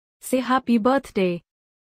say happy birthday.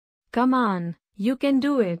 Come on, you can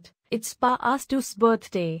do it. It's Parastou's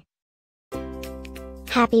birthday.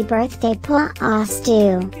 Happy birthday,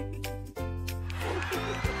 Parastou.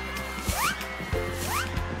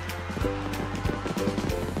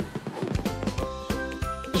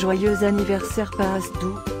 Joyeux anniversaire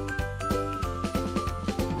Parastou.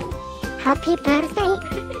 Happy birthday,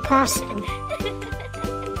 Parastou.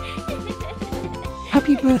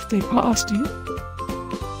 Happy birthday, Parastou.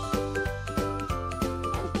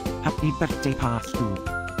 Happy birthday, Parastou.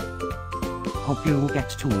 Hope you get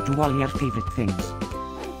to do all your favorite things.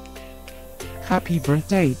 Happy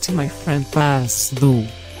birthday to my friend Parastou.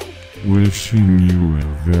 Wishing you a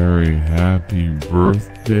very happy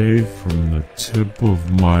birthday from the tip of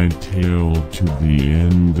my tail to the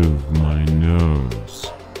end of my nose.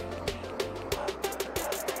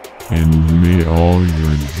 And may all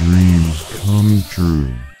your dreams come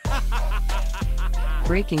true.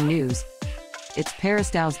 Breaking news. It's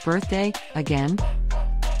Parastou's birthday, again?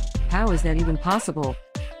 How is that even possible?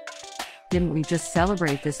 Didn't we just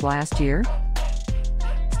celebrate this last year?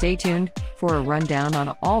 Stay tuned for a rundown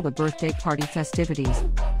on all the birthday party festivities.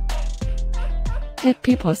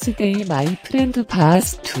 Happy birthday, my friend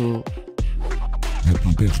Parastou.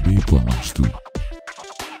 Happy birthday, Parastou.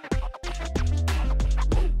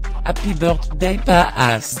 Happy birthday,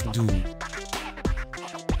 Parastou.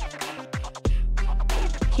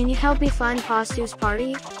 Can you help me find Parastou's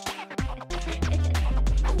party?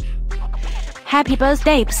 Happy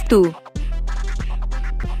birthday, Parastou.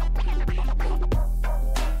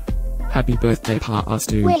 Happy birthday,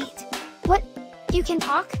 Parastou. Wait, what? You can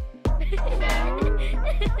talk?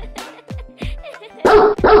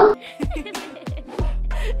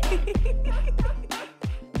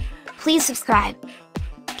 Please subscribe,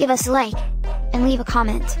 give us a like, and leave a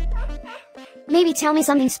comment. Maybe tell me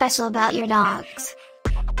something special about your dogs.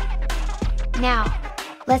 Now,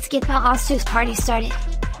 let's get Parastou's party started.